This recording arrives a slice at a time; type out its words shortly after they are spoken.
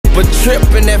But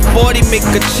trippin' at 40 make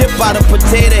a chip out of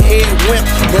potato head wimp.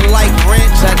 Then like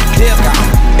ranch I dip.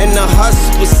 And the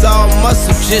hustle was all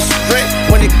muscle, just strength.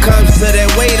 When it comes to that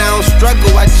weight, I don't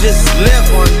struggle, I just live.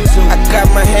 I got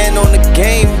my hand on the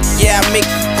game, yeah, I make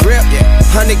a grip.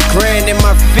 100 grand in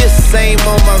my fist, same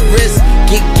on my wrist.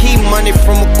 Get key money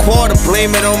from a quarter,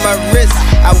 blame it on my wrist.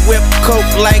 I whip coke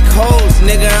like hoes,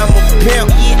 nigga, I'm a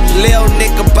pimp. Lil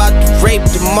nigga about to rape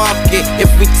the market. If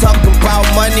we talking about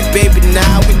money, baby,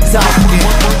 now we talking.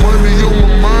 Money on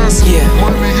my mind, yeah.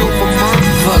 Money on my mind.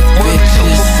 Fuck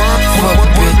bitches, fuck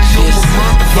bitches,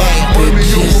 fuck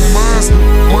bitches.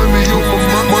 Money on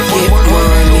my mind. Get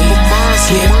money,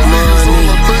 get money,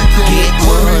 get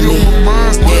money,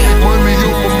 yeah. Money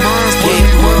on my mind. Get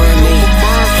money,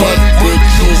 fuck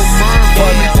bitches,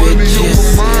 fuck bitches,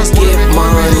 get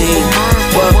money,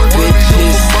 fuck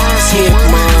bitches, get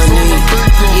money,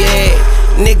 yeah.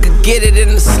 Nigga, get it in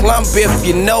the slump if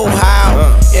you know how